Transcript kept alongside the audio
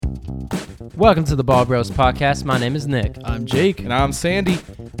Welcome to the Ball Bros podcast. My name is Nick. I'm Jake. And I'm Sandy.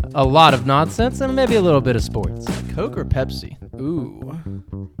 A lot of nonsense and maybe a little bit of sports. Coke or Pepsi? Ooh.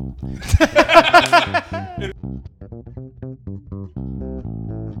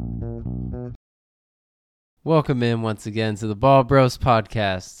 Welcome in once again to the Ball Bros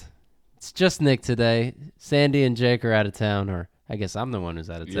podcast. It's just Nick today. Sandy and Jake are out of town, or I guess I'm the one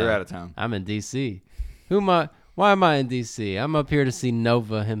who's out of town. You're out of town. I'm in D.C. Why am I in D.C.? I'm up here to see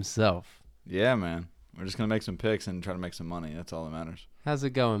Nova himself. Yeah, man. We're just going to make some picks and try to make some money. That's all that matters. How's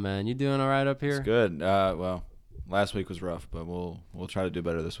it going, man? You doing all right up here? It's good. Well, last week was rough, but we'll try to do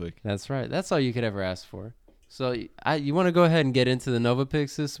better this week. That's right. That's all you could ever ask for. So you want to go ahead and get into the Nova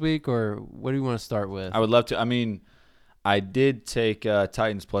picks this week, or what do you want to start with? I would love to. I mean, I did take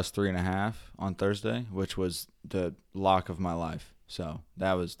Titans plus 3.5 on Thursday, which was the lock of my life. So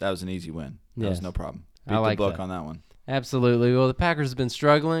that was an easy win. That was no problem. Beat I like the book that. on that one. Absolutely. Well, the Packers have been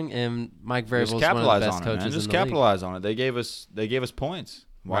struggling, and Mike Vrabel is one of the best coaches in the Just league. capitalize on it. They gave us points.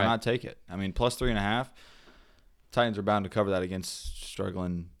 Why Right. not take it? I mean, plus 3.5. Titans are bound to cover that against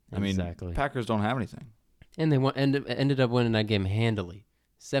struggling. Exactly. I mean, Packers don't have anything. And they ended up winning that game handily.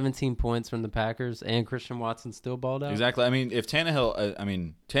 17 points from the Packers, and Christian Watson still balled out. Exactly. I mean, if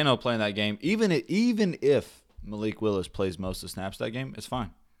Tannehill playing that game, even if Malik Willis plays most of the snaps that game, it's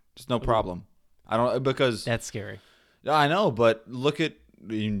fine. There's no problem. Because That's scary. I know, but look at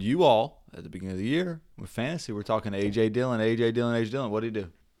you all at the beginning of the year with fantasy. We're talking A.J. Dillon. What do you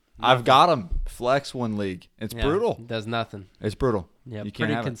do? I've got him. Flex one league. It's brutal. Does nothing. It's brutal. Yeah, you can't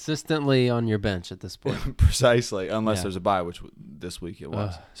pretty have consistently on your bench at this point. Precisely, unless Yeah. there's a bye, which this week it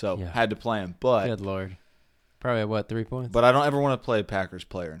was. So yeah. had to play him. But Good Lord. Probably, 3 points? But I don't ever want to play a Packers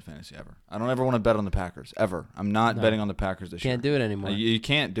player in fantasy ever. I don't ever want to bet on the Packers ever. I'm not betting on the Packers this year. Can't do it anymore. You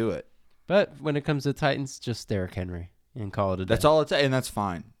can't do it. But when it comes to Titans, just Derrick Henry and call it a day. That's all it's and that's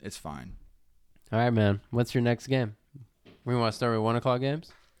fine. It's fine. All right, man. What's your next game? We want to start with 1 o'clock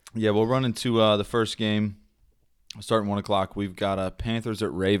games? Yeah, we'll run into the first game. Starting 1 o'clock. We've got Panthers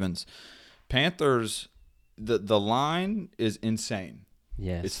at Ravens. Panthers, the line is insane.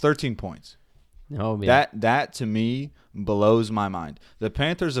 Yes. It's 13 points. Oh, yeah. That to me blows my mind. The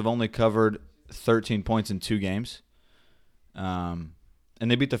Panthers have only covered 13 points in 2 games. And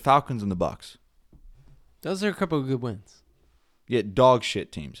they beat the Falcons and the Bucks. Those are a couple of good wins. Yeah, dog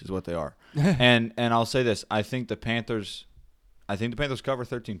shit teams is what they are. and I'll say this, I think the Panthers cover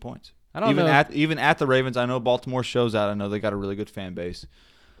 13 points. I don't know. Even at the Ravens, I know Baltimore shows out. I know they got a really good fan base.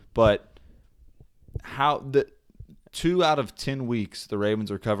 But how the 2 out of 10 weeks the Ravens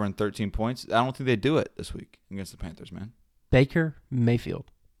are covering 13 points, I don't think they do it this week against the Panthers, man. Baker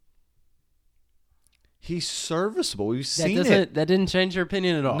Mayfield. He's serviceable. We've seen it. That didn't change your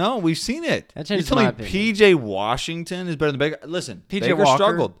opinion at all. No, we've seen it. That changed You're telling my me opinion. P.J. Washington is better than Baker? Listen, P.J. Baker Walker.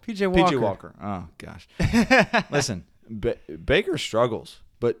 struggled. P.J. Walker. Walker. Oh, gosh. Listen, Baker struggles,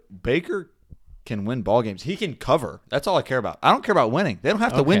 but Baker can win ball games. He can cover. That's all I care about. I don't care about winning. They don't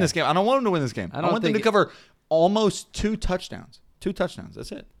have to win this game. I don't want them to win this game. I want them to cover almost 2 touchdowns. 2 touchdowns.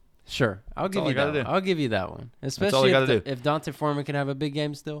 That's it. Sure. I'll give you that one. I'll give you that one. Especially if Dante Foreman can have a big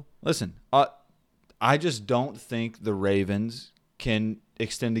game still. Listen, I just don't think the Ravens can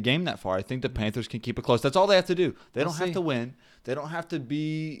extend the game that far. I think the Panthers can keep it close. That's all they have to do. They don't have to win. They don't have to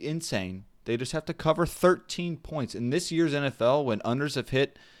be insane. They just have to cover 13 points. In this year's NFL, when unders have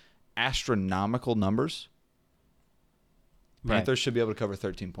hit astronomical numbers, Panthers should be able to cover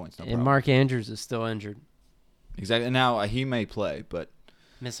 13 points. No problem. And Mark Andrews is still injured. Exactly. Now, he may play, but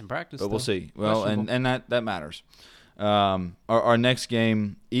missing practice. But we'll see. Well, and that matters. Our next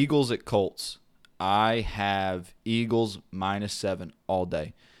game, Eagles at Colts. I have Eagles -7 all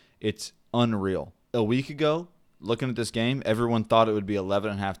day. It's unreal. A week ago, looking at this game, everyone thought it would be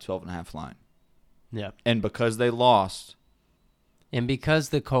 11.5, 12.5 line. Yeah. And because they lost. And because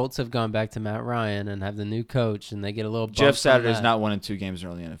the Colts have gone back to Matt Ryan and have the new coach and they get a little bump Jeff Saturday's not winning 2 games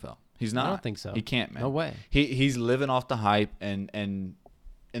in the NFL. He's not. I don't think so. He can't, man. No way. He's living off the hype and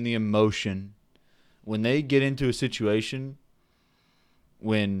the emotion. When they get into a situation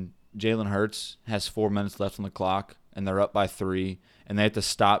when Jalen Hurts has 4 minutes left on the clock and they're up by 3 and they have to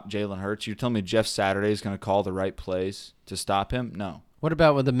stop Jalen Hurts, you're telling me Jeff Saturday is going to call the right plays to stop him? No. What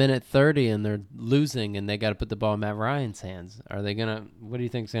about with a minute 30 and they're losing and they got to put the ball in Matt Ryan's hands? Are they going to – what do you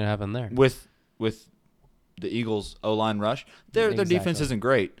think is going to happen there? With the Eagles' O-line rush, their defense isn't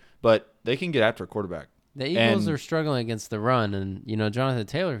great, but they can get after a quarterback. The Eagles are struggling against the run, and, Jonathan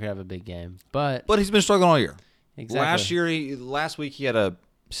Taylor could have a big game. But he's been struggling all year. Exactly. Last week he had a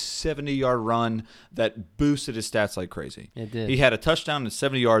 70-yard run that boosted his stats like crazy. It did. He had a touchdown and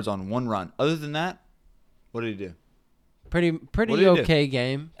 70 yards on one run. Other than that, what did he do? Pretty What did he do? okay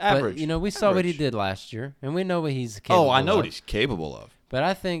game. Average. But, we saw what he Average. did last year, and we know what he's capable Oh, I know of. what he's capable of. But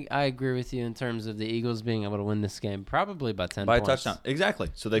I think I agree with you in terms of the Eagles being able to win this game, probably by 10 By a points. touchdown. Exactly.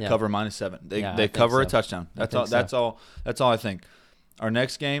 So they Yeah. cover -7. They Yeah, I they think cover a so. touchdown. That's all. think so. That's all I think. Our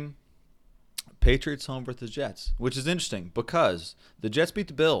next game, Patriots home versus Jets, which is interesting because the Jets beat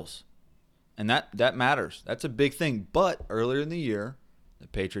the Bills, and that matters. That's a big thing. But earlier in the year, the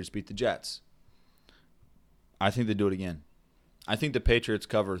Patriots beat the Jets. I think they do it again. I think the Patriots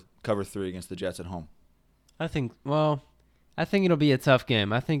cover 3 against the Jets at home. I think it'll be a tough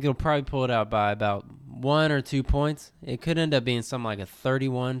game. I think it'll probably pull it out by about 1 or 2 points. It could end up being something like a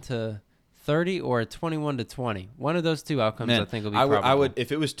 31-30 or a 21-20. One of those two outcomes, Man, I think, will be I probable. would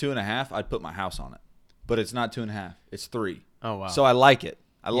if it was 2.5, I'd put my house on it. But it's not 2.5. It's 3. Oh, wow. So I like it.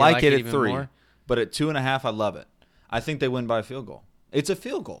 I You like like it it at even 3. more? But at 2.5, I love it. I think they win by a field goal. It's a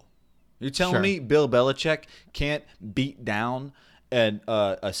field goal. You're telling Sure. me Bill Belichick can't beat down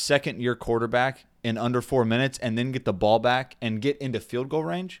a second-year quarterback in under 4 minutes and then get the ball back and get into field goal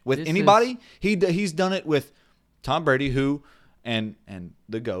range with This anybody? He's done it with Tom Brady, who and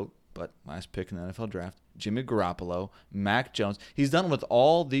the GOAT, but last pick in the NFL draft, Jimmy Garoppolo, Mac Jones. He's done it with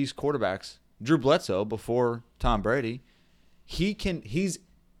all these quarterbacks. Drew Bledsoe before Tom Brady. He can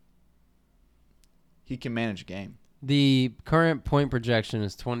manage a game. The current point projection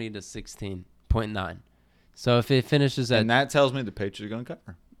is 20-16.9. So if it finishes at And that tells me the Patriots are going to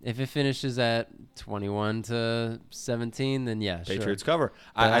cover. 21-17, then yeah, Patriots sure. cover.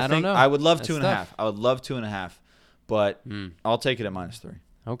 But I I don't think know. I would love That's 2.5. tough. I would love 2.5, but I'll take it at -3.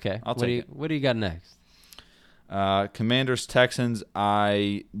 Okay. I'll what do take you it. What do you got next? Commanders Texans.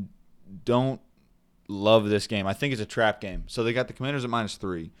 I don't love this game. I think it's a trap game. So they got the Commanders at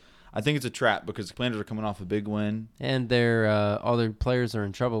 -3. I think it's a trap because the Commanders are coming off a big win. And all their players are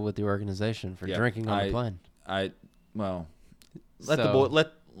in trouble with the organization for Yeah, drinking on the plane. Let So- the boy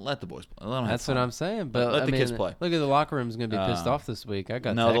let the boys play. Let them have That's what fun. I'm saying. But Let the kids play. Look at the locker room's going to be pissed off this week. I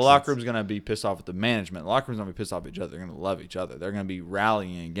got No, the Texans. locker room's going to be pissed off at the management. The locker room's going to be pissed off at each other. They're going to love each other. They're going to be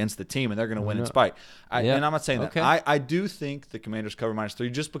rallying against the team, and they're going to win in spite. Yeah. And I'm not saying Okay. that. I do think the Commanders cover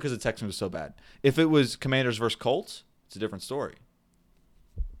 -3 just because the Texans are so bad. If it was Commanders versus Colts, it's a different story.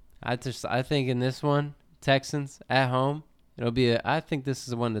 I think in this one, Texans at home, I think this is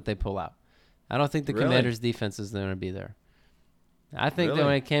the one that they pull out. I don't think the Really? Commanders defense is going to be there. I think that Really?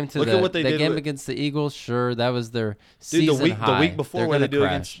 when it came to Look at what they the did game with- against the Eagles, sure, that was their Dude, season the high. week before, They're what did they gonna do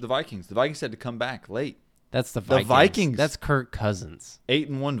crash. against the Vikings? The Vikings had to come back late. That's the the Vikings. Vikings. That's Kirk Cousins.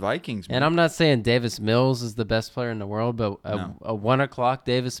 8-1 Vikings. Man. And I'm not saying Davis Mills is the best player in the world, but No. a 1:00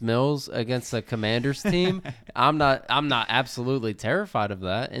 Davis Mills against a Commanders team, I'm not absolutely terrified of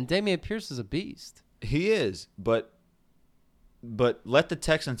that. And Damian Pierce is a beast. He is, but let the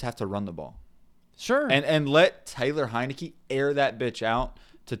Texans have to run the ball. Sure. And let Taylor Heineke air that bitch out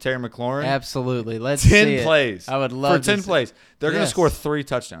to Terry McLaurin. Absolutely. Let's see 10 it. plays. I would love for 10 to see- plays. They're going to Yes. score 3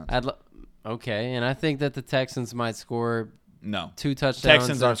 touchdowns. Okay, and I think that the Texans might score No. 2 touchdowns.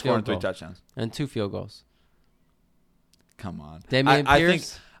 Texans and aren't a field scoring 3 goal. touchdowns. And 2 field goals. Come on. Damian I think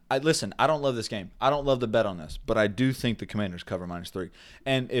Pierce? listen, I don't love this game. I don't love the bet on this, but I do think the Commanders cover -3.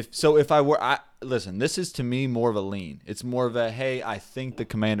 And if I were listen, this is to me more of a lean. It's more of a hey, I think the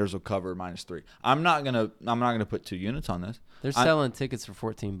Commanders will cover -3. I'm not going to put 2 units on this. They're selling tickets for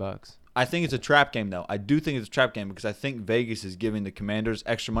 $14. I think it's a trap game, though. I do think it's a trap game because I think Vegas is giving the Commanders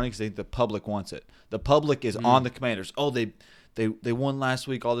extra money because they think the public wants it. The public is on the Commanders. Oh, they won last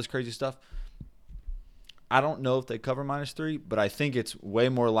week, all this crazy stuff. I don't know if they cover -3, but I think it's way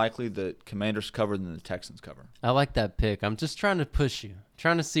more likely the Commanders cover than the Texans cover. I like that pick. I'm just trying to push you.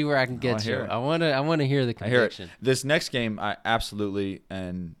 Trying to see where I can get I you. hear it. I want to hear the I hear it. conviction. This next game, I absolutely,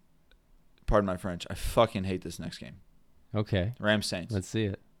 and pardon my French, I fucking hate this next game. Okay. Rams Saints. Let's see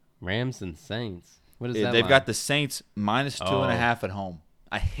it. Rams and Saints. What is Yeah, that? they've line? got the Saints -2.5 at home.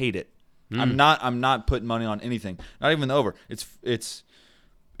 I hate it. I'm not putting money on anything. Not even the over. It's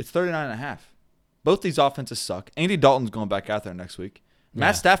 39.5. Both these offenses suck. Andy Dalton's going back out there next week.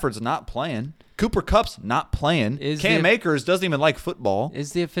 Matt Stafford's not playing. Cooper Kupp's not playing. Cam Akers doesn't even like football.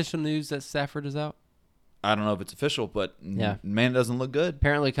 Is the official news that Stafford is out? I don't know if it's official, but Yeah. man, it doesn't look good.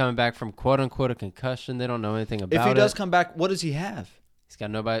 Apparently coming back from quote-unquote a concussion. They don't know anything about it. If he does come back, what does he have? He's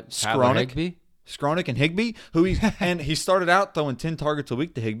got nobody. Tyler Skronik? Higbee? Skronik and Higbee, and he started out throwing 10 targets a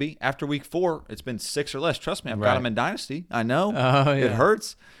week to Higbee. After week 4, it's been 6 or less. Trust me, I've got Right. him in Dynasty. I know. Oh, yeah. It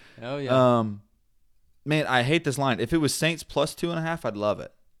hurts. Oh, yeah. Man, I hate this line. If it was Saints +2.5, I'd love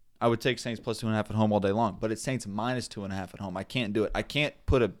it. I would take Saints +2.5 at home all day long. But it's Saints -2.5 at home. I can't do it. I can't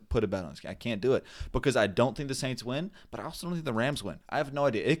put a bet on this game. I can't do it because I don't think the Saints win, but I also don't think the Rams win. I have no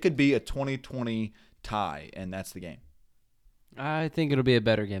idea. It could be a 20-20 tie, and that's the game. I think it'll be a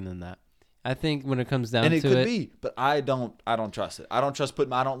better game than that. I think when it comes down And to it could be, but I don't trust it. I don't trust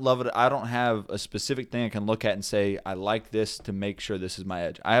I don't love it. I don't have a specific thing I can look at and say I like this to make sure this is my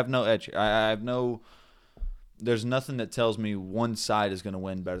edge. I have no edge. I have no. There's nothing that tells me one side is going to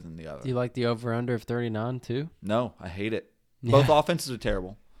win better than the other. Do you like the over/under of 39 too? No, I hate it. Yeah. Both offenses are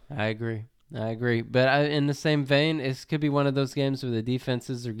terrible. I agree. But in the same vein, it could be one of those games where the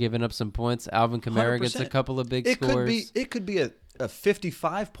defenses are giving up some points. Alvin Kamara gets a 100%. couple of big scores. It could be a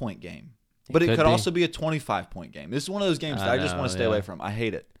 55-point game. But it could also be a 25-point game. This is one of those games that I just want to stay away from. I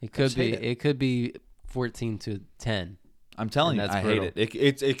hate it. It could be 14-10. I'm telling you, I brutal. hate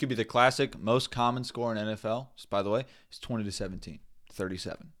it. It could be the classic most common score in NFL. Just by the way, it's 20-17,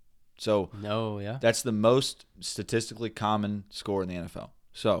 37. So that's the most statistically common score in the NFL.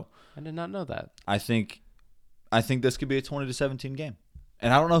 So I did not know that. I think this could be a 20-17 game,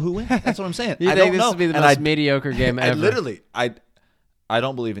 and I don't know who wins. That's what I'm saying. I don't think this know. would be the most mediocre game ever. I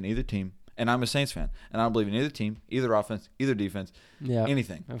don't believe in either team. And I'm a Saints fan, and I don't believe in either team, either offense, either defense,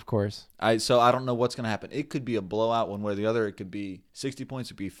 anything. Of course. So I don't know what's going to happen. It could be a blowout one way or the other. It could be 60 points.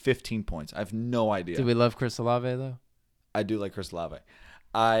 It could be 15 points. I have no idea. Do we love Chris Olave, though? I do like Chris Olave.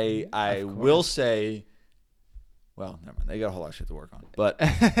 I will say, well, never mind. They got a whole lot of shit to work on. But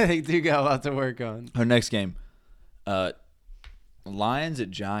they do got a lot to work on. Our next game, Lions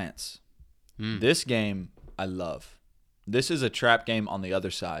at Giants. This game I love. This is a trap game on the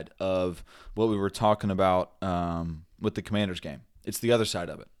other side of what we were talking about with the Commanders game. It's the other side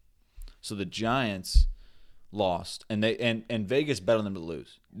of it. So the Giants lost, and Vegas bet on them to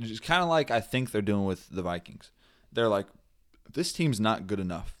lose. It's kind of like I think they're doing with the Vikings. They're like, this team's not good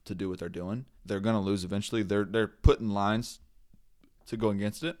enough to do what they're doing. They're going to lose eventually. They're putting lines to go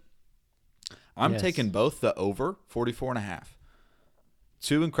against it. I'm taking both the over 44.5.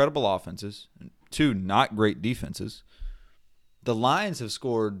 Two incredible offenses, two not great defenses. The Lions have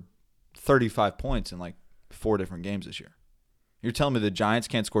scored 35 points in like 4 different games this year. You're telling me the Giants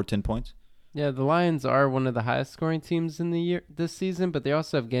can't score 10 points? Yeah, the Lions are one of the highest scoring teams in this season, but they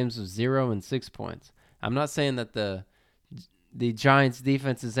also have games of 0 and 6 points. I'm not saying that the Giants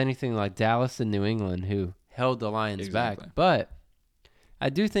defense is anything like Dallas and New England, who held the Lions back, but I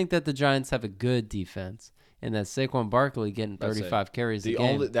do think that the Giants have a good defense. And that Saquon Barkley getting 35 carries a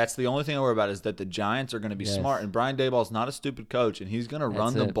game. That's the only thing I worry about is that the Giants are going to be smart. And Brian Daboll's not a stupid coach, and he's going to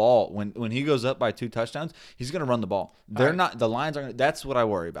run the ball. When he goes up by 2 touchdowns, he's going to run the ball. The Lions are. That's what I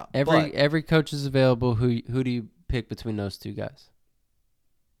worry about. Every coach is available. Who do you pick between those two guys?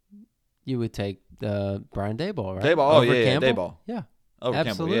 You would take Brian Daboll, right? Daboll, Daboll. Yeah. Over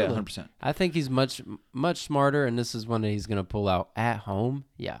absolutely. Campbell, yeah, 100%. I think he's much smarter, and this is one that he's going to pull out at home.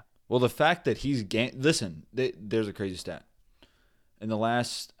 Yeah. Well, the fact that he's listen, there's a crazy stat. In the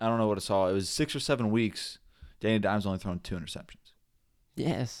last, I don't know what I saw, it was 6 or 7 weeks, Danny Dimes only thrown 2 interceptions.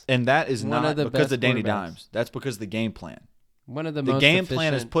 Yes. And that is not because of Danny Dimes. That's because of the game plan. One of the game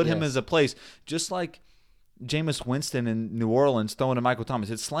plan has put him as a place, just like Jameis Winston in New Orleans throwing to Michael Thomas.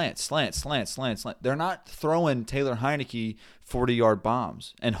 It's slant. They're not throwing Taylor Heineke 40-yard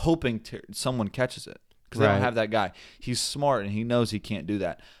bombs and hoping someone catches it. Because they don't have that guy. He's smart, and he knows he can't do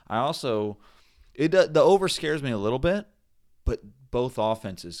that. I also – the over scares me a little bit, but both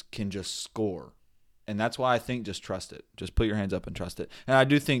offenses can just score. And that's why I think just trust it. Just put your hands up and trust it. And I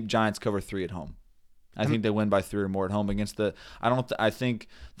do think Giants cover 3 at home. I think they win by 3 or more at home against the – I think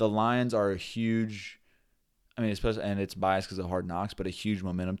the Lions are a huge – I mean, especially – and it's biased because of Hard Knocks, but a huge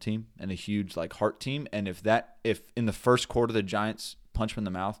momentum team and a huge, like, heart team. And if in the first quarter the Giants punch them in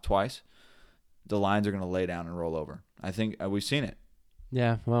the mouth twice – the Lions are going to lay down and roll over. I think we've seen it.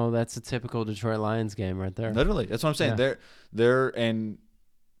 Yeah, well, that's a typical Detroit Lions game right there. Literally, that's what I'm saying. Yeah. They're and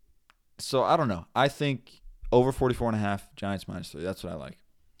so I don't know. I think over 44.5, Giants -3. That's what I like.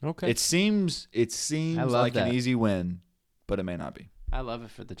 Okay. It seems like an easy win, but it may not be. I love it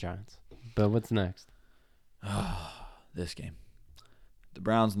for the Giants. But what's next? This game, the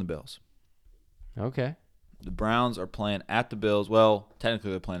Browns and the Bills. Okay. The Browns are playing at the Bills. Well, technically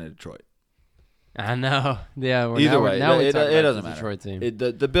they're playing at Detroit. I know. Yeah. Either way, it doesn't matter. Detroit team.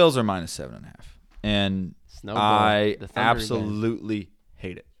 The Bills are -7.5, and I absolutely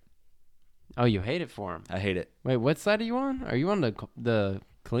hate it. Oh, you hate it for him? I hate it. Wait, what side are you on? Are you on the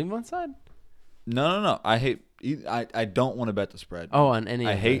Cleveland side? No. I don't want to bet the spread. Oh, on any.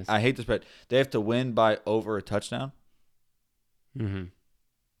 I hate the spread. They have to win by over a touchdown. Mm-hmm.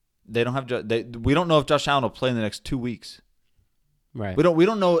 They don't have. We don't know if Josh Allen will play in the next 2 weeks. Right. We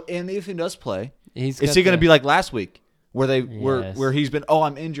don't know, and if he does play, is he going to be like last week, where he's been? Oh,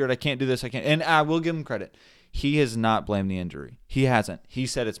 I'm injured. I can't do this. I can't. And I will give him credit. He has not blamed the injury. He hasn't. He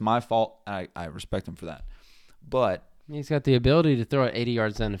said it's my fault. I respect him for that. But He's got the ability to throw it 80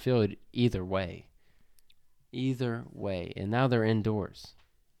 yards down the field either way. Either way. And now they're indoors.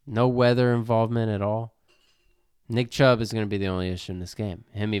 No weather involvement at all. Nick Chubb is going to be the only issue in this game.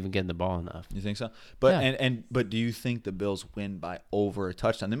 Him even getting the ball enough. You think so? But Yeah. but do you think the Bills win by over a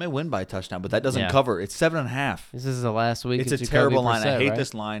touchdown? They may win by a touchdown, but that doesn't Yeah. cover. It's 7.5. This is the last week. It's of a Jacoby terrible line. I Brissett, hate right?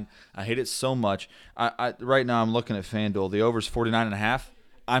 this line. I hate it so much. I right now I'm looking at FanDuel. The over's 49.5.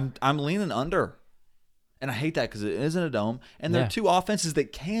 I'm leaning under, and I hate that because it isn't a dome, and they're Yeah. two offenses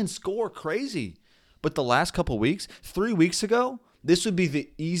that can score crazy. But the last couple weeks, 3 weeks ago, this would be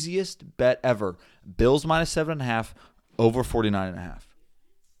the easiest bet ever. Bills minus 7.5, over 49.5.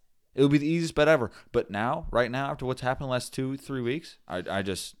 It would be the easiest bet ever. But now, right now, after what's happened the last 2-3 weeks, I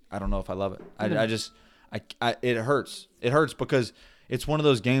don't know if I love it. It hurts. It hurts because it's one of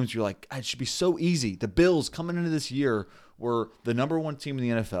those games you're like, it should be so easy. The Bills coming into this year were the number one team in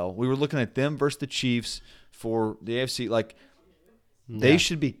the NFL. We were looking at them versus the Chiefs for the AFC. Like, they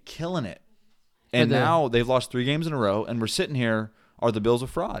should be killing it. And now they've lost 3 games in a row, and we're sitting here, are the Bills a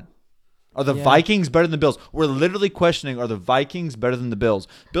fraud? Are the Vikings better than the Bills? We're literally questioning, are the Vikings better than the Bills?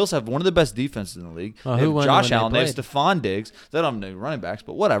 Bills have one of the best defenses in the league. Well, They who have won Josh when they Allen. They have played? Stephon Diggs. They don't have any running backs,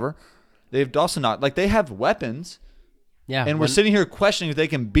 but whatever. They have Dawson Knox. Like, they have weapons, Yeah. and we're sitting here questioning if they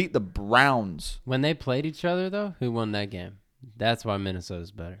can beat the Browns. When they played each other, though, who won that game? That's why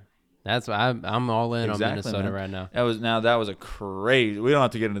Minnesota's better. That's why I'm all in on Minnesota man. right now. That was a crazy. We don't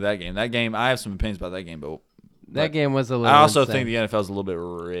have to get into that game. That game, I have some opinions about that game, but That game was a little I also insane. think the NFL is a little bit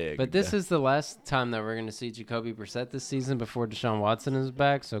rigged. But this is the last time that we're going to see Jacoby Brissett this season before Deshaun Watson is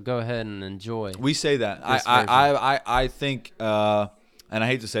back. So go ahead and enjoy. We say that. This I think, and I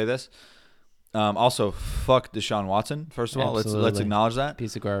hate to say this. Also, fuck Deshaun Watson. First of all, let's Absolutely. acknowledge that.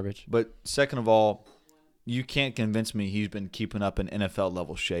 Piece of garbage. But second of all, you can't convince me he's been keeping up in NFL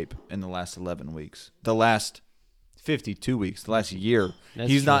level shape in the last 11 weeks, the last 52 weeks, the last year. That's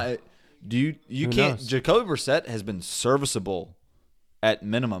He's true. not. You Who can't. knows? Jacoby Brissett has been serviceable at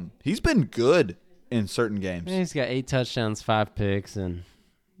minimum. He's been good in certain games. He's got 8 touchdowns, 5 picks, and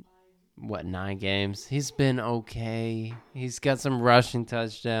 9 games. He's been okay. He's got some rushing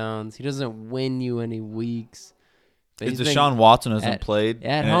touchdowns. He doesn't win you any weeks. But If he's been- Deshaun Watson hasn't at- played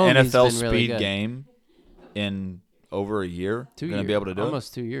at in home, an he's NFL been really speed good. game in over a year, 2 going to years, be able to do it?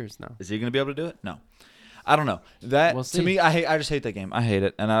 almost 2 years now. Is he going to be able to do it? No. I don't know. That We'll to see. me, I just hate that game. I hate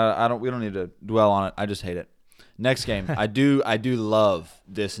it, and I don't. We don't need to dwell on it. I just hate it. Next game, I do love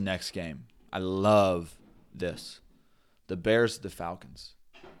this next game. I love this. The Bears, the Falcons.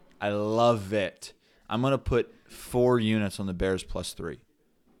 I love it. I'm gonna put 4 units on the Bears +3.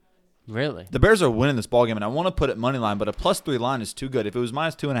 Really? The Bears are winning this ball game, and I want to put it money line, but a +3 line is too good. If it was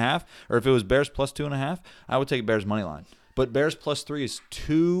 -2.5, or if it was Bears +2.5, I would take Bears money line. But Bears +3 is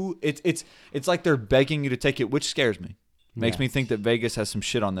too. It's like they're begging you to take it, which scares me. Makes me think that Vegas has some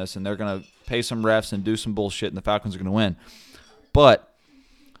shit on this, and they're gonna pay some refs and do some bullshit, and the Falcons are gonna win. But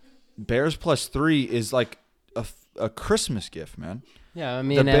Bears +3 is like a Christmas gift, man. Yeah, I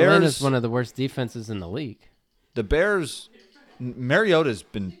mean, The Atlanta's Bears- one of the worst defenses in the league. The Bears, Mariota's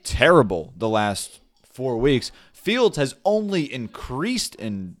been terrible the last 4 weeks. Fields has only increased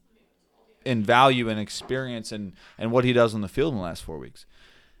in value and experience and what he does on the field in the last 4 weeks.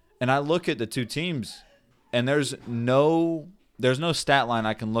 And I look at the two teams, and there's no stat line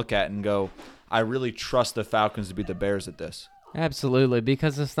I can look at and go, I really trust the Falcons to beat the Bears at this. Absolutely,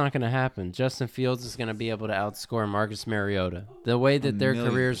 because it's not going to happen. Justin Fields is going to be able to outscore Marcus Mariota. The way that their 1,000,000%.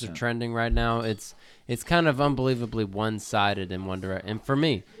 careers are trending right now, it's kind of unbelievably one-sided in one direction. And for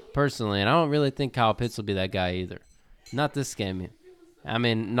me, personally, and I don't really think Kyle Pitts will be that guy either. Not this game. I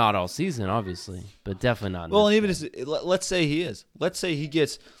mean, not all season, obviously, but definitely not. Well, in and this even game. let's say he is. Let's say he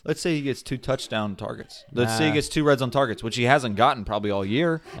gets 2 touchdown targets. Let's say he Nah. gets 2 red zone targets, which he hasn't gotten probably all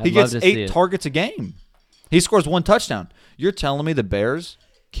year. I'd He love gets to see 8 it. targets a game. He scores 1 touchdown. You're telling me the Bears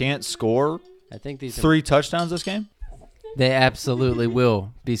can't score I think these 3 touchdowns this game? they absolutely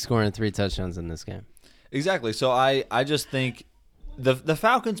will be scoring 3 touchdowns in this game. Exactly. So I just think the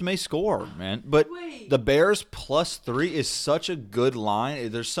Falcons may score, man, but the Bears +3 is such a good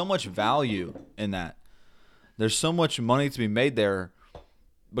line. There's so much value in that. There's so much money to be made there.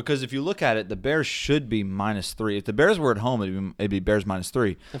 Because if you look at it, the Bears should be -3. If the Bears were at home, it'd be Bears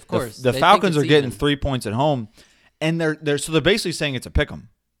 -3. Of course, the they Falcons think are it's getting even. 3 points at home, and they're basically saying it's a pick'em,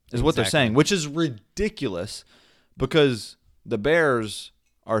 is what they're Exactly. saying, which is ridiculous, because the Bears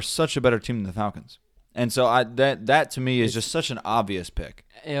are such a better team than the Falcons, and so that to me is just such an obvious pick.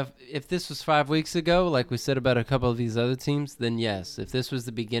 If this was 5 weeks ago, like we said about a couple of these other teams, then yes. If this was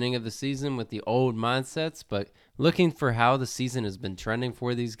the beginning of the season with the old mindsets, but looking for how the season has been trending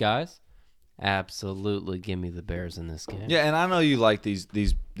for these guys, Absolutely, give me the Bears in this game. Yeah, and I know you like these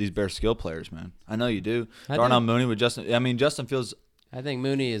Bears skill players, man. I know you do. I Darnell do. Mooney with Justin. I mean, Justin Fields. I think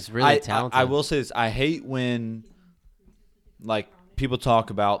Mooney is really talented. I will say this. I hate when, like, people talk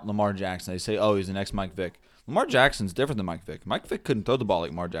about Lamar Jackson. They say, "Oh, he's the next Mike Vick." Lamar Jackson's different than Mike Vick. Mike Vick couldn't throw the ball like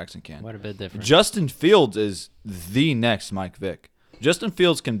Lamar Jackson can. What a bit different. Justin Fields is the next Mike Vick. Justin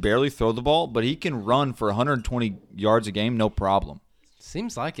Fields can barely throw the ball, but he can run for 120 yards a game, no problem.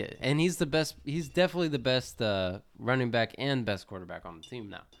 Seems like it. And he's the best. He's definitely the best running back and best quarterback on the team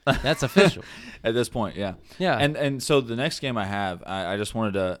now. That's official. At this point, yeah. Yeah. And so the next game I have, I just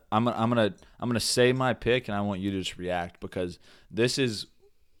wanted to I'm gonna say my pick, and I want you to just react, because this is,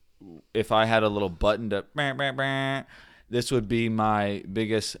 if I had a little button to this would be my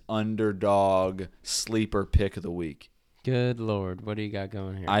biggest underdog sleeper pick of the week. Good Lord. What do you got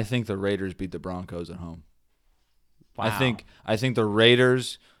going here? I think the Raiders beat the Broncos at home. Wow. I think the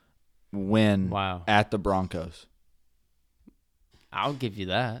Raiders win at the Broncos. I'll give you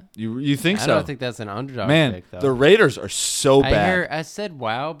that. You think so? I don't think that's an underdog Man, pick, though. the Raiders are so bad. I said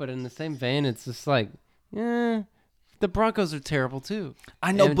wow, but in the same vein, it's just like, the Broncos are terrible too.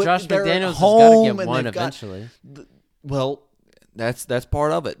 I know, and but Josh they're McDaniels at has home got to and get one they've got- eventually. Well, that's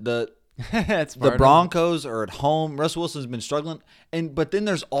part of it. That's The part of it. Broncos are at home. Russell Wilson's been struggling, but then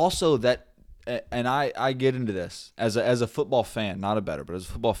there's also that, and I get into this as a football fan, not a bettor, but as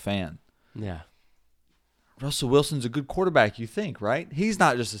a football fan. Yeah. Russell Wilson's a good quarterback, you think, right? He's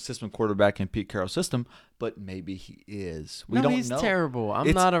not just a system quarterback in Pete Carroll's system, but maybe he is. We don't he's know. terrible.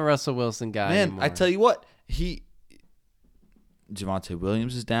 I'm not a Russell Wilson guy Man, anymore. I tell you what, Javonte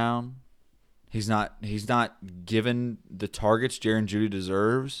Williams is down. He's not given the targets Jerry Jeudy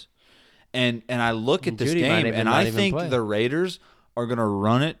deserves. And I look at this Jeudy game, might and I even think play. the Raiders are going to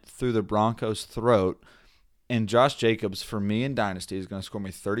run it through the Broncos' throat. And Josh Jacobs, for me in Dynasty, is going to score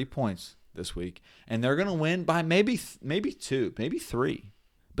me 30 points this week. And they're going to win by maybe 2, maybe 3.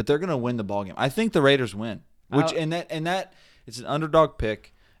 But they're going to win the ballgame. I think the Raiders win. And that it's an underdog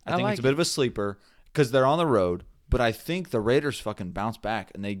pick. I think like it's a bit of a sleeper because they're on the road. But I think the Raiders fucking bounce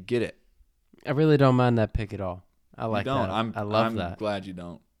back, and they get it. I really don't mind that pick at all. I like you don't. that. I love that. I'm glad you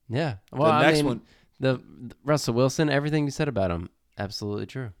don't. Yeah. Well, The next one. the Russell Wilson, everything you said about him, absolutely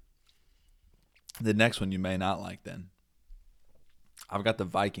true. The next one you may not like then. I've got the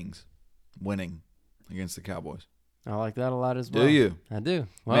Vikings winning against the Cowboys. I like that a lot as well. Do you? I do.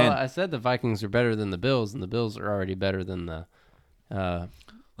 Well, Man. I said the Vikings are better than the Bills, and the Bills are already better than the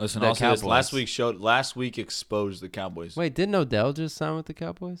Listen, the I'll say this. Cowboys. Last week exposed the Cowboys. Wait, didn't Odell just sign with the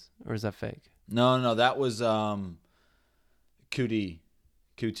Cowboys? Or is that fake? No, that was QT.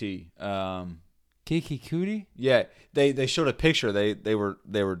 Kiki Kuti? Yeah, they showed a picture. They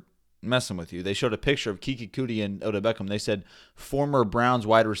were messing with you. They showed a picture of Kiki Kuti and Odell Beckham. They said former Browns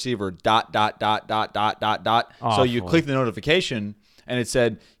wide receiver ... So you Awful. click the notification and it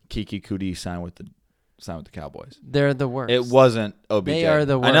said Kiki Kuti signed with the Cowboys. They're the worst. It wasn't OBJ. They are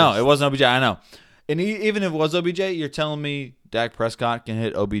the I know worst. it wasn't OBJ. I know. And even if it was OBJ, you're telling me Dak Prescott can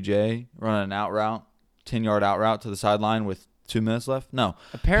hit OBJ running an out route, 10-yard out route to the sideline with 2 minutes left? No.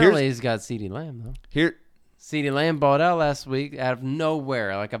 Apparently he's got CeeDee Lamb, though. Here, CeeDee Lamb balled out last week out of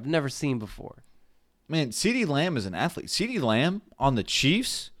nowhere, like I've never seen before. man, CeeDee Lamb is an athlete. CeeDee Lamb on the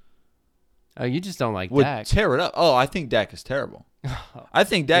Chiefs Oh, you just don't like would Dak. tear it up. Oh, I think Dak is terrible. I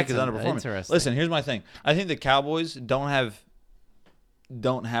think Dak is It's underperforming. interesting. Listen, here's my thing. I think the Cowboys don't have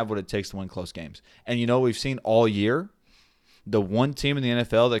what it takes to win close games. And you know what we've seen all year? The one team in the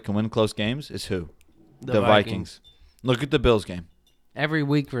NFL that can win close games is who? The Vikings. Look at the Bills game. Every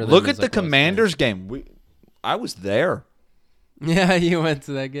week for them Look is at the a close Commanders game. I was there. game. Yeah, you went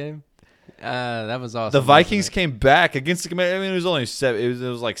to that game. That was awesome. The Vikings wasn't came back against the Commanders. I mean, it was only it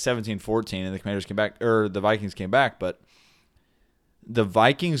was like 17-14, and the Commanders came back, or the Vikings came back. But the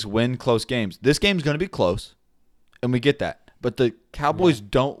Vikings win close games. This game's going to be close, and we get that. But the Cowboys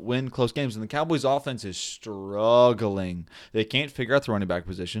don't win close games, and the Cowboys' offense is struggling. They can't figure out the running back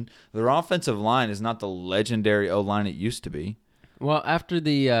position. Their offensive line is not the legendary O-line it used to be. it? Well, after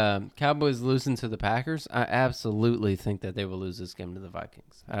the Cowboys losing to the Packers, I absolutely think that they will lose this game to the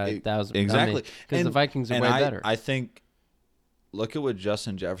Vikings. Exactly. Because the Vikings are way better. I think, look at what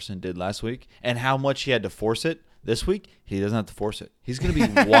Justin Jefferson did last week and how much he had to force it. This week, he doesn't have to force it. He's going to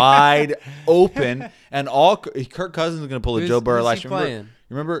be wide open, and Kirk Cousins is going to pull a Joe Burrow last year.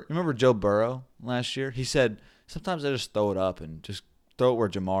 Remember Joe Burrow last year? He said, sometimes I just throw it up and just throw it where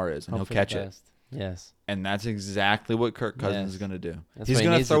Jamar is, and Hope he'll for catch the it. best. Yes. And that's exactly what Kirk Cousins Yes. is going to do. That's He's what he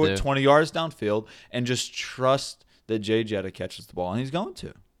going to needs throw to it do. 20 yards downfield and just trust that Jay Jetta catches the ball, and he's going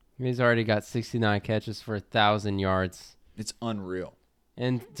to. He's already got 69 catches for 1,000 yards. It's unreal.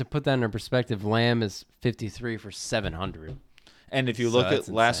 And to put that in perspective, Lamb is 53 for 700. And if you So look that's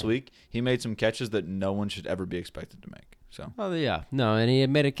at last insane. week, he made some catches that no one should ever be expected to make. So Oh, yeah. No, and he had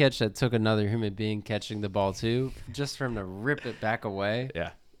made a catch that took another human being catching the ball, too, just for him to rip it back away.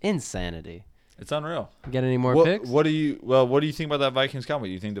 yeah, Insanity. it's unreal. Get any more What, picks? what do you think about that Vikings Cowboy?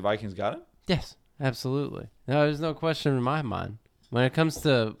 You think the Vikings got it? Yes, absolutely. No, there's no question in my mind. When it comes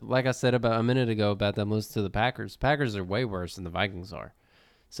to, like I said about a minute ago about them losing to the Packers are way worse than the Vikings are.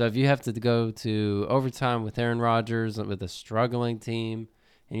 So if you have to go to overtime with Aaron Rodgers with a struggling team,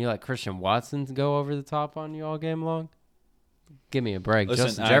 and you let Christian Watson go over the top on you all game long, give me a break. Listen,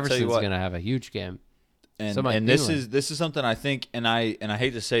 Justin I'll tell you Jefferson's what. going to have a huge game. And So might and this Thielen. is something I think, and I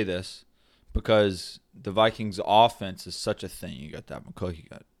hate to say this because the Vikings offense is such a thing. You got Dalvin Cook, you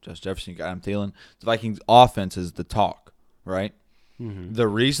got Justin Jefferson, you got Adam Thielen. The Vikings offense is the talk, right? Mm-hmm. The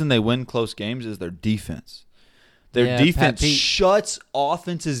reason they win close games is their defense. Their Yeah, Pat defense Pete- shuts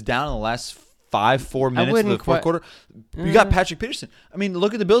offenses down in the last 4 minutes of the wouldn't fourth quite- quarter. You got Patrick Peterson. I mean,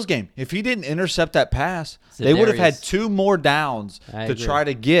 look at the Bills game. If he didn't intercept that pass, So they would have had Darius- 2 more downs I to agree. try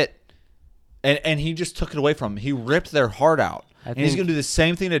to get. And he just took it away from him. He ripped their heart out. I And he's think- going to do the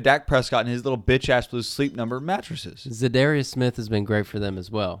same thing to Dak Prescott and his little bitch-ass blue sleep number mattresses. Zadarius Smith has been great for them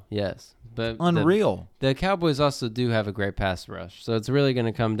as well. Yes. But Unreal. The Cowboys also do have a great pass rush. So it's really going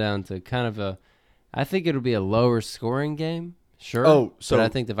to come down to kind of I think it'll be a lower scoring game. Sure. Oh, so- but I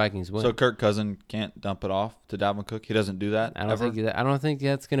think the Vikings win. So Kirk Cousin can't dump it off to Dalvin Cook? He doesn't do that I ever? don't think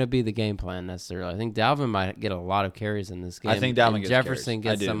that's going to be the game plan necessarily. I think Dalvin might get a lot of carries in this game. I think Dalvin and gets Jefferson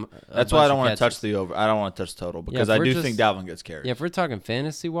carries. gets I do. some. That's why I don't want to touch the over. I don't want to touch total because if I we're do just- think Dalvin gets carries. Yeah, if we're talking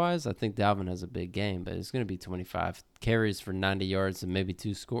fantasy wise, I think Dalvin has a big game, but it's going to be 25 carries for 90 yards and maybe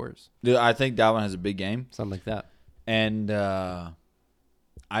 2 scores, Dude, I think Dalvin has a big game, something like that. and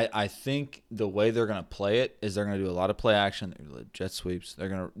I think the way they're gonna play it is they're gonna do a lot of play action. They're gonna let jet sweeps. They're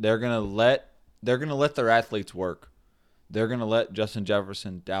gonna let their athletes work. They're gonna let Justin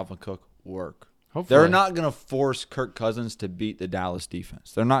Jefferson, Dalvin Cook work. Hopefully, They're not gonna force Kirk Cousins to beat the Dallas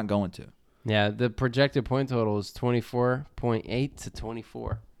defense. They're not going to. Yeah, the projected point total is 24.8 to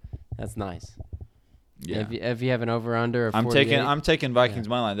 24. That's nice. Yeah, If you have an over under of I'm 48, taking Vikings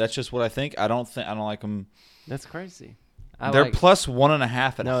money line. That's just what I think. I don't like them. that's crazy. They're plus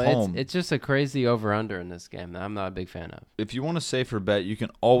 1.5 at no, home. it's just a crazy over under in this game that I'm not a big fan of. If you want a safer bet, you can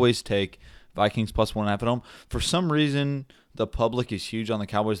always take Vikings plus 1.5 at home. For some reason, the public is huge on the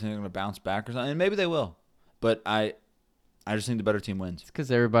Cowboys. I think they're going to bounce back or something, and maybe they will. But I just think the better team wins. It's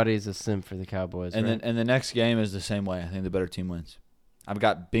because everybody's a sim for the Cowboys, And right? then the next game is the same way. I think the better team wins. I've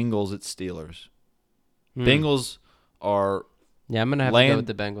got Bengals at Steelers. Bengals are Yeah, I'm gonna have to go with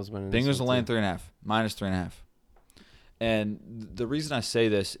the Bengals winning. Bengals this will one, land too. 3.5, minus 3.5. And the reason I say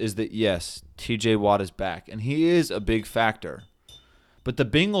this is that, yes, TJ Watt is back, and he is a big factor. But the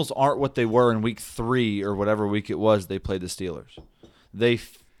Bengals aren't what they were in week 3 or whatever week it was they played the Steelers.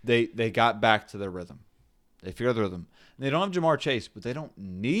 They got back to their rhythm. They figured the rhythm. And they don't have Jamar Chase, but they don't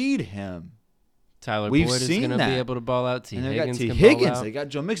need him. Tyler We've Boyd is seen gonna that. be able to ball out. T. And they Higgins got T. can ball Higgins. out. They got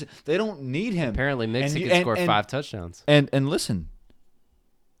Joe Mixon. They don't need him. Apparently, Mixon And can you- score and- 5 touchdowns. And listen,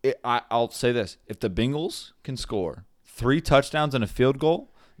 I'll say this: if the Bengals can score 3 touchdowns and a field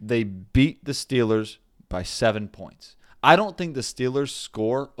goal, they beat the Steelers by 7 points. I don't think the Steelers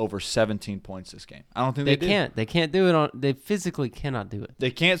score over 17 points this game. I don't think They do. can't. They can't do it on. They physically cannot do it. They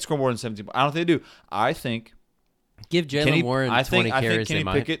can't score more than 17 points. I don't think they do. I think Give Jalen Warren 20 I think carries. Kenny They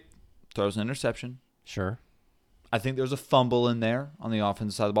might. Pickett throws an interception. Sure. I think there's a fumble in there on the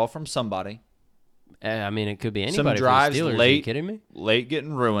offensive side of the ball from somebody. I mean, it could be Some anybody. drives for the Steelers. Are you late, kidding me? late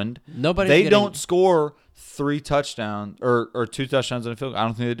getting ruined. Nobody's They getting, don't score 3 touchdowns or 2 touchdowns in a field goal. I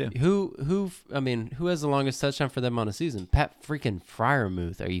don't think they do. Who has the longest touchdown for them on a season? Pat freaking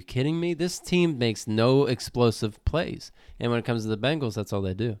Fryermuth. Are you kidding me? This team makes no explosive plays, and when it comes to the Bengals, that's all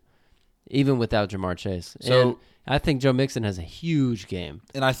they do, even without Jamar Chase. So- and I think Joe Mixon has a huge game.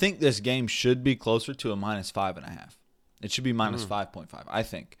 And I think this game should be closer to a minus 5.5. It should be minus 5.5, I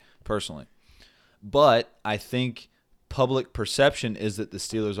think, personally. But I think public perception is that the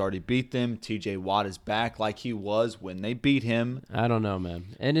Steelers already beat them. TJ Watt is back like he was when they beat him. I don't know,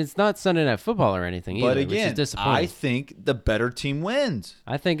 man. And it's not Sunday Night Football or anything either, But which again, is disappointing. I think the better team wins.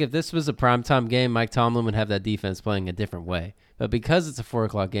 I think if this was a primetime game, Mike Tomlin would have that defense playing a different way. But because it's a 4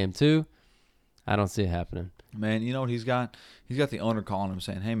 o'clock game too, I don't see it happening. Man, you know what he's got? He's got the owner calling him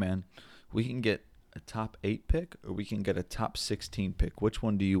saying, hey, man, we can get a top 8 pick or we can get a top 16 pick. Which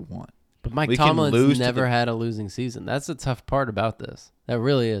one do you want? But Mike We can lose Tomlin's to never the- had a losing season. That's the tough part about this. That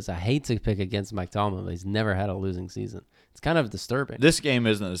really is. I hate to pick against Mike Tomlin, but he's never had a losing season. It's kind of disturbing. This game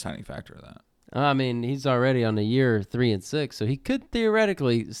isn't a deciding factor of that. I mean, he's already on a year 3-6, so he could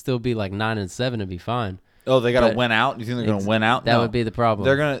theoretically still be like 9-7 and be fine. Oh, they got to But win out? You think they're going to win out? That No. would be the problem.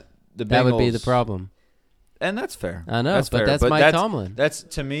 They're going to – the Bengals – that would be the problem. And that's fair. I know, that's but fair. that's Mike Tomlin. That's,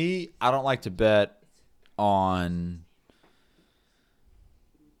 to me, I don't like to bet on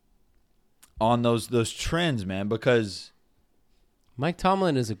those trends, man, because Mike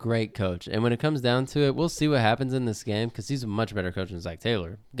Tomlin is a great coach, and when it comes down to it, we'll see what happens in this game because he's a much better coach than Zach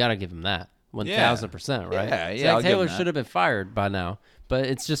Taylor. Got to give him that. 1,000%, right? Yeah, Zach Taylor should have been fired by now, but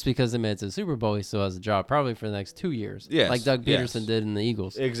it's just because they made it to the Super Bowl. He still has a job probably for the next 2 years, like Doug Peterson did in the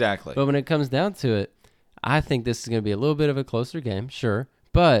Eagles. Exactly. But when it comes down to it, I think this is going to be a little bit of a closer game, sure,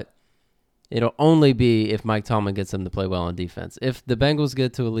 but it'll only be if Mike Tomlin gets them to play well on defense. If the Bengals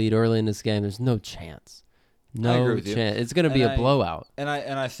get to a lead early in this game, there's no chance. No chance. It's going to be a blowout. And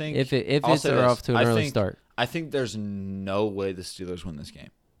I think if it's off to an early start. I think there's no way the Steelers win this game.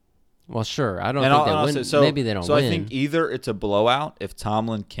 Well, sure. I don't think they win. So, maybe they don't so win. I think either it's a blowout if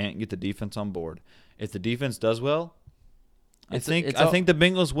Tomlin can't get the defense on board. If the defense does well, I think the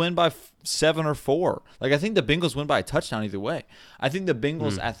Bengals win by 7 or 4. Like I think the Bengals win by a touchdown either way. I think the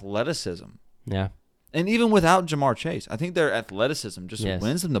Bengals' athleticism. Yeah. And even without Jamar Chase, I think their athleticism just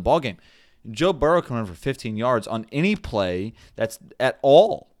wins them the ball game. Joe Burrow can run for 15 yards on any play that's at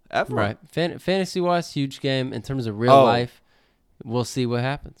all ever. Right. Fantasy-wise, huge game. In terms of real life, we'll see what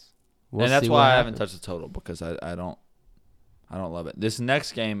happens. And that's why I haven't touched the total because I don't love it. This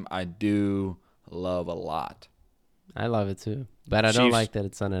next game I do love a lot. I love it too, but I don't like that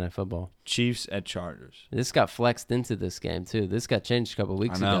it's Sunday Night Football. Chiefs at Chargers. This got flexed into this game too. This got changed a couple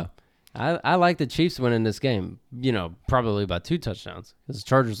weeks ago. I like the Chiefs winning this game. Probably by 2 touchdowns because the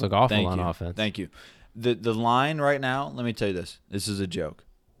Chargers look awful on offense. Thank you. The line right now. Let me tell you this. This is a joke.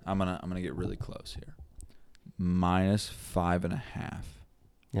 I'm gonna get really close here. -5.5.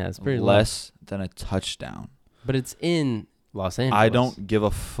 Yeah, it's pretty less than a touchdown. But it's in Los Angeles. I don't give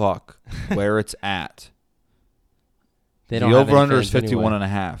a fuck where it's at. They don't the have over-under any is fans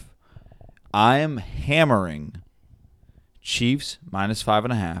 51.5. I am hammering Chiefs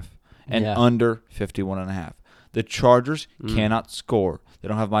 -5.5 and under 51.5. The Chargers cannot score. They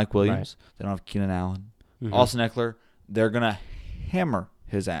don't have Mike Williams. Right. They don't have Keenan Allen. Austin Eckler, they're going to hammer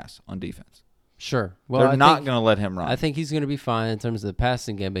his ass on defense. Sure. Well, they're not going to let him run. I think he's going to be fine in terms of the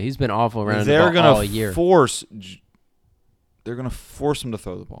passing game, but he's been awful around the ball all year. They're going to force him to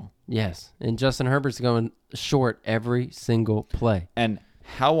throw the ball. Yes, and Justin Herbert's going short every single play. And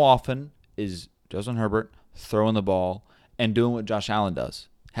how often is Justin Herbert throwing the ball and doing what Josh Allen does,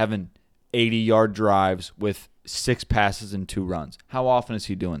 having 80-yard drives with 6 passes and 2 runs? How often is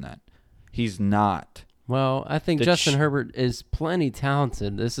he doing that? He's not. Well, I think Justin Herbert is plenty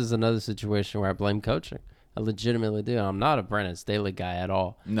talented. This is another situation where I blame coaching. I legitimately do. I'm not a Brandon Staley guy at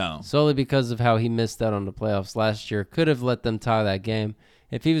all. No. Solely because of how he missed out on the playoffs last year. Could have let them tie that game.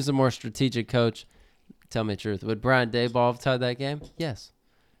 If he was a more strategic coach, tell me the truth, would Brian Daboll have tied that game? Yes.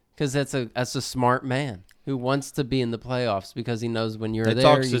 Because that's a smart man who wants to be in the playoffs because he knows when you're there. They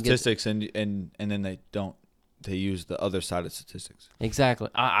talk statistics and then they don't. They use the other side of statistics. Exactly.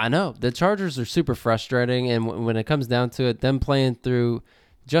 I know. The Chargers are super frustrating, and when it comes down to it, them playing through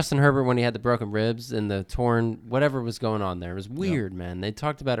Justin Herbert when he had the broken ribs and the torn, whatever was going on there, it was weird, man. They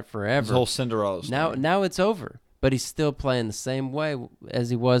talked about it forever. His whole Cinderella story. Now it's over, but he's still playing the same way as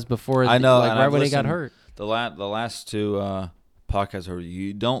he was before. I know. Right when he got hurt. The last 2 podcasts,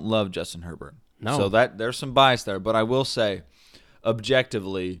 you don't love Justin Herbert. No. So there's some bias there, but I will say,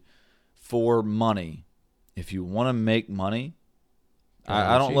 objectively, for money. If you want to make money,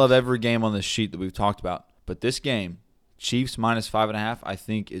 I don't love every game on this sheet that we've talked about, but this game, Chiefs -5.5, I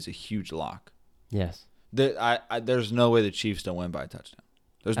think is a huge lock. Yes. There's no way the Chiefs don't win by a touchdown.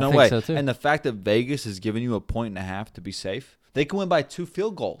 There's no way. So too. And the fact that Vegas is giving you 1.5 to be safe, they can win by 2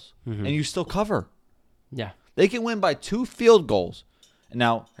 field goals, and you still cover. Yeah. They can win by 2 field goals. And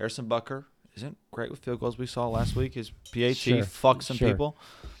now, Harrison Butker isn't great with field goals. We saw last week. His PAT fucked some people.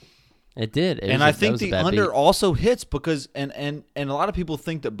 It did. And I think the under also hits because and a lot of people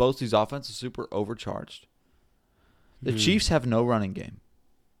think that both these offenses are super overcharged. The Chiefs have no running game.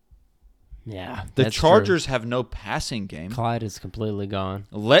 Yeah. The Chargers have no passing game. Clyde is completely gone.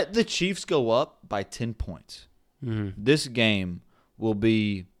 Let the Chiefs go up by 10 points. This game will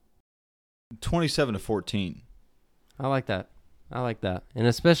be 27-14. I like that. And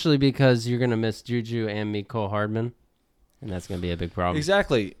especially because you're going to miss Juju and Mecole Hardman. And that's going to be a big problem.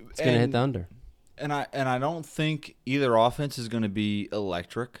 Exactly. It's going to hit the under. And I don't think either offense is going to be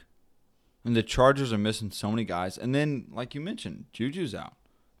electric. And the Chargers are missing so many guys. And then, like you mentioned, Juju's out.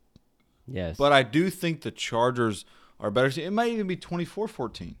 Yes. But I do think the Chargers are better. It might even be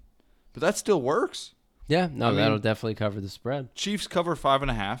 24-14. but that still works. Yeah, no, I mean, that'll definitely cover the spread. Chiefs cover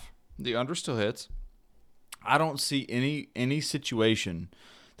 5.5. The under still hits. I don't see any situation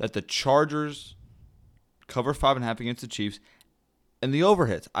that the Chargers cover 5.5 against the Chiefs, and the over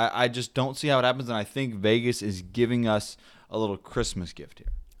hits. I just don't see how it happens, and I think Vegas is giving us a little Christmas gift here.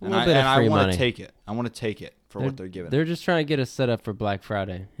 A little bit of free I want money. to take it. I want to take it for what they're giving. They're just trying to get us set up for Black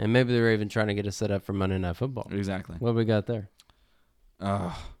Friday, and maybe they're even trying to get us set up for Monday Night Football. Exactly. What we got there?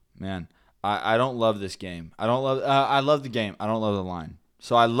 Oh man, I don't love this game. I love the game. I don't love the line.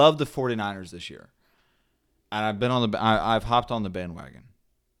 So I love the 49ers this year, and I've hopped on the bandwagon.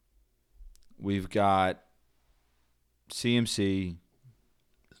 We've got CMC,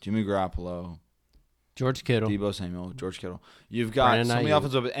 Jimmy Garoppolo, George Kittle. Deebo Samuel, George Kittle. You've got Brandon so many Ayuk.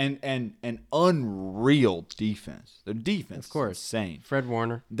 offensive and an unreal defense. Their defense Of course. is insane. Fred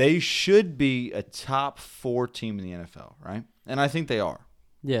Warner. They should be a top 4 team in the NFL, right? And I think they are.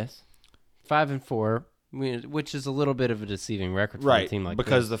 Yes. 5-4, which is a little bit of a deceiving record for a Right, team like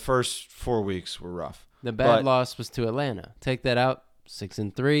because this. the first 4 weeks were rough. The bad but- loss was to Atlanta. Take that out,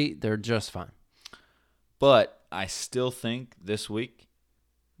 6-3, they're just fine. But I still think this week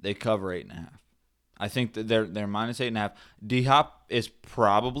they cover 8.5. I think that they're minus 8.5. D-Hop is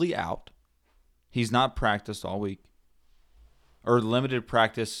probably out. He's not practiced all week, or limited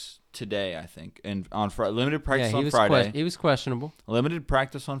practice today, I think, and on Friday. Limited practice on Friday. He was questionable. Limited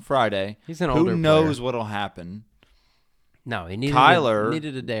practice on Friday. He's an older Who knows player. what'll happen? No, he needed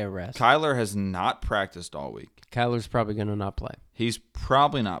needed a day of rest. Kyler has not practiced all week. Kyler's probably going to not play. He's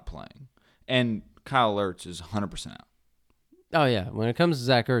probably not playing, and Kyle Ertz is 100% out. Oh, yeah. When it comes to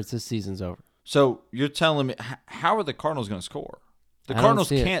Zach Ertz, this season's over. So you're telling me, how are the Cardinals going to score? The I don't Cardinals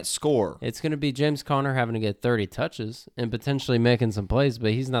see it. can't score. It's going to be James Conner having to get 30 touches and potentially making some plays,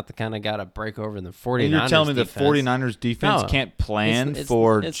 but he's not the kind of guy to break over in the 49ers And you're telling me defense. the 49ers defense No, can't plan it's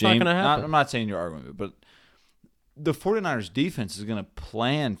for not James? gonna happen. I'm not saying you're arguing, but the 49ers defense is going to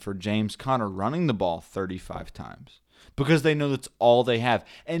plan for James Conner running the ball 35 times because they know that's all they have.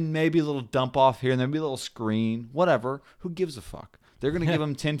 And maybe a little dump off here and maybe a little screen, whatever. Who gives a fuck? They're going to give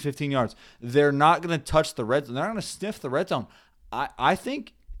him 10, 15 yards. They're not going to touch the red zone. They're not going to sniff the red zone. I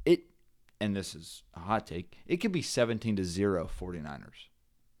think it, and this is a hot take, it could be 17-0 49ers.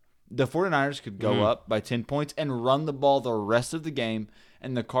 The 49ers could go up by 10 points and run the ball the rest of the game,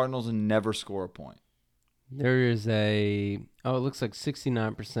 and the Cardinals never score a point. There is it looks like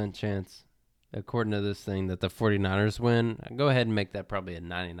 69% chance, according to this thing, that the 49ers win. Go ahead and make that probably a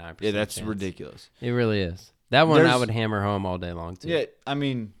 99% Yeah, that's chance. ridiculous. It really is. That one I There's- would hammer home all day long, too. Yeah, I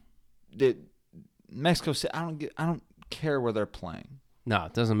mean, Mexico City, I don't care where they're playing. No,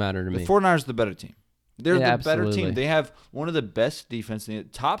 it doesn't matter to The me. 49ers are the better team. They're Yeah, the better absolutely. team. They have one of the best defense,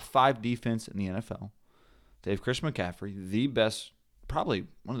 top 5 defense in the NFL. They have Christian McCaffrey, the best, probably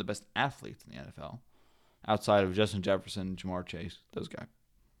one of the best athletes in the NFL, outside of Justin Jefferson, Jamar Chase, those guys,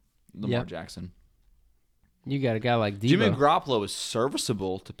 Lamar Yep. Jackson. You got a guy like Debo. Jimmy Garoppolo is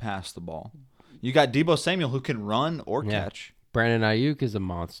serviceable to pass the ball. You got Deebo Samuel who can run or Yeah. catch. Brandon Ayuk is a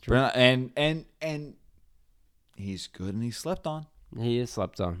monster. And he's good and he's slept on. He is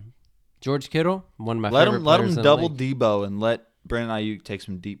slept on. George Kittle, one of my Let favorite him players in the double league. Debo and let Brandon Ayuk take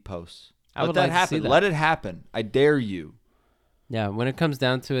some deep posts. I Let would that like to see happen. that. Let it happen. I dare you. Yeah, when it comes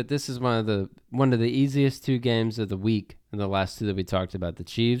down to it, this is one of the easiest 2 games of the week in the last 2 that we talked about. The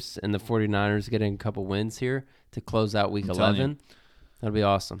Chiefs and the 49ers getting a couple wins here to close out week I'm telling 11. That'll be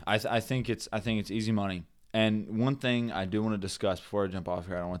awesome. I think it's easy money. And one thing I do want to discuss before I jump off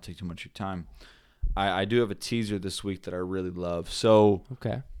here, I don't want to take too much of your time. I do have a teaser this week that I really love. So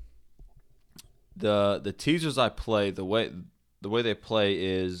Okay. the teasers I play, the way they play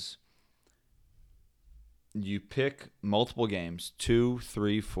is you pick multiple games, 2,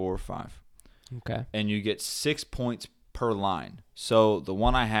 3, 4, 5. Okay. And you get 6 points per line. So the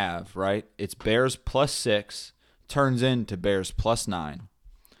one I have, right, it's Bears plus 6, turns into Bears plus 9.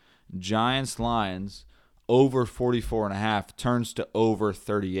 Giants Lions over 44.5 turns to over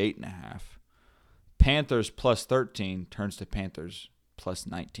 38.5. Panthers plus 13 turns to Panthers plus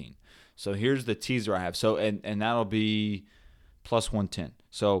 19. So here's the teaser I have. So and that'll be plus 110.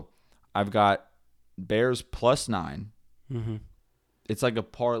 So I've got Bears plus 9. Mm-hmm. It's like a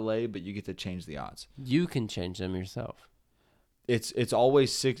parlay, but you get to change the odds. You can change them yourself. It's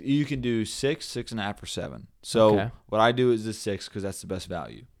always 6. You can do 6, 6.5, or 7. So Okay. what I do is the 6 because that's the best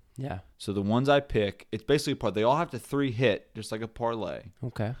value. Yeah. So the ones I pick, it's basically a parlay. They all have to 3 hit, just like a parlay.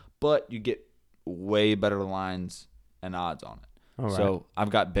 Okay. But you get way better lines and odds on it. All right. So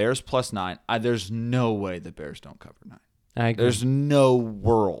I've got Bears plus 9. There's no way the Bears don't cover 9. I agree. There's no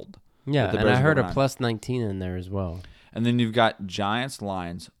world. Yeah, that the and Bears I heard cover a 9. plus 19 in there as well. And then you've got Giants,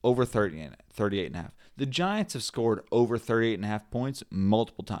 Lions, over 38.5. The Giants have scored over 38.5 points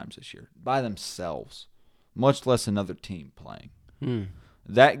multiple times this year by themselves, much less another team playing.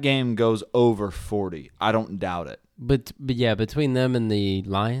 That game goes over 40. I don't doubt it. But yeah, between them and the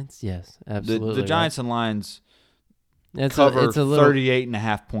Lions, yes, absolutely. The Giants and Lions it's cover a little,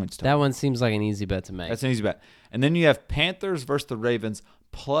 38.5 points total. That one seems like an easy bet to make. That's an easy bet. And then you have Panthers versus the Ravens,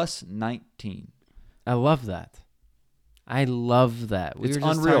 plus 19. I love that. We It's were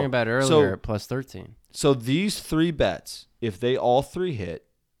just unreal. talking about it earlier at plus 13. So these 3 bets, if they all 3 hit,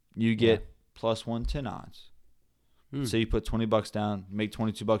 you get plus 110 odds. So you put $20 down, make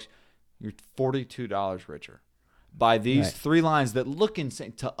 $22. You're $42 richer. By these 3 lines that look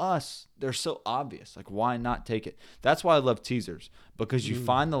insane to us, they're so obvious. Like, why not take it? That's why I love teasers, because you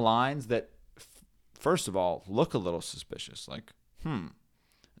find the lines that, first of all, look a little suspicious. Like,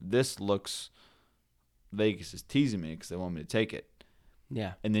 this looks, Vegas is teasing me because they want me to take it.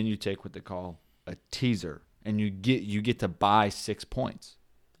 Yeah. And then you take what they call a teaser, and you get to buy 6 points.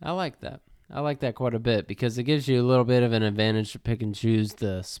 I like that. I like that quite a bit because it gives you a little bit of an advantage to pick and choose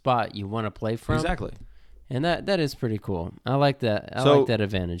the spot you want to play from. Exactly. And that is pretty cool. I like that. I like that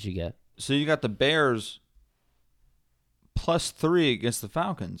advantage you get. So you got the Bears plus 3 against the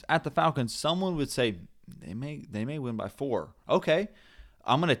Falcons. At the Falcons, someone would say they may win by 4. Okay,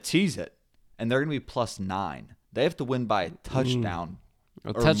 I'm going to tease it, and they're going to be plus 9. They have to win by a touchdown.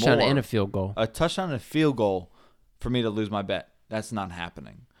 A touchdown and a field goal. A touchdown and a field goal for me to lose my bet. That's not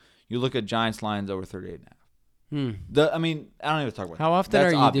happening. You look at Giants Lions over 38.5. I mean, I don't even talk about How often That's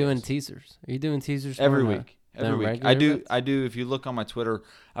are you obvious. doing teasers? Are you doing teasers Every more week? than Every week. regular bets? I do. If you look on my Twitter,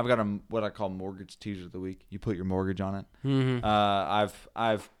 I've got what I call mortgage teaser of the week. You put your mortgage on it. Mm-hmm.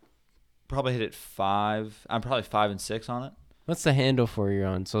 I've probably hit it 5. I'm probably 5 and 6 on it. What's the handle for you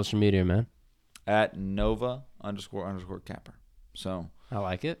on social media, man? At Nova__capper. So I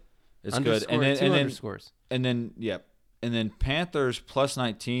like it. it's good. And then underscores. And then Panthers plus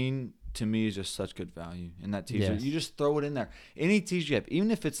 19 to me is just such good value in that teaser. Yes. You just throw it in there. Any teaser you have, even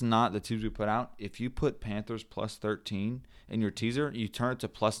if it's not the teaser we put out, if you put Panthers plus 13 in your teaser, you turn it to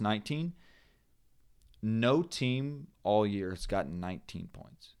plus 19. No team all year has gotten 19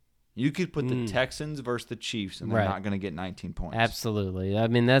 points. You could put the Texans versus the Chiefs, and they're not going to get 19 points. Absolutely. I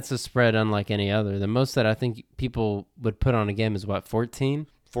mean, that's a spread unlike any other. The most that I think people would put on a game is what, 14?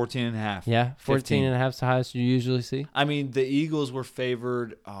 14.5. Yeah, 14 and a half is the highest you usually see. I mean, the Eagles were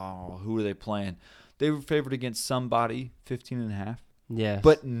favored. Oh, who were they playing? They were favored against somebody, 15.5. Yeah,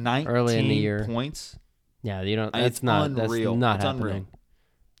 but 19 early in the year. points. Yeah, you don't. It's unreal. That's not it's happening. Unreal.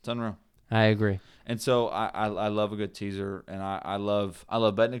 It's unreal. I agree. And so I love a good teaser, and I love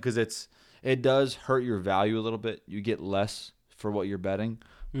betting it because it does hurt your value a little bit. You get less for what you're betting,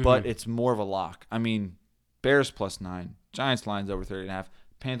 but it's more of a lock. I mean, Bears plus 9, Giants Lions over 30.5,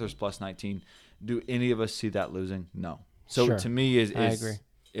 Panthers plus 19. Do any of us see that losing? No. So to me, I agree.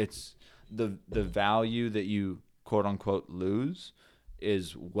 It's the value that you quote unquote lose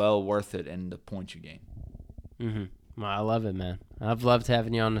is well worth it in the points you gain. Well, I love it, man. I've loved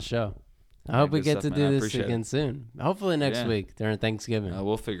having you on the show. I hope we get to do this again soon. Hopefully next week during Thanksgiving.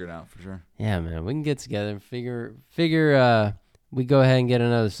 We'll figure it out for sure. Yeah, man. We can get together and figure we go ahead and get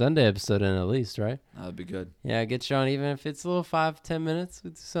another Sunday episode in at least, right? That'd be good. Yeah, get you on even if it's a little 5-10 minutes.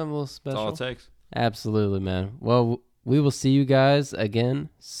 It's something a little special. That's all it takes. Absolutely, man. Well, we will see you guys again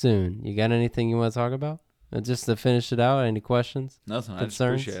soon. You got anything you want to talk about? Just to finish it out, any questions? Nothing.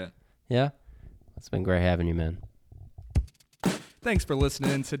 Concerns? I just appreciate it. Yeah? It's been great having you, man. Thanks for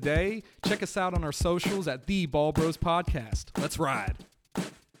listening today. Check us out on our socials at The Ball Bros Podcast. Let's ride.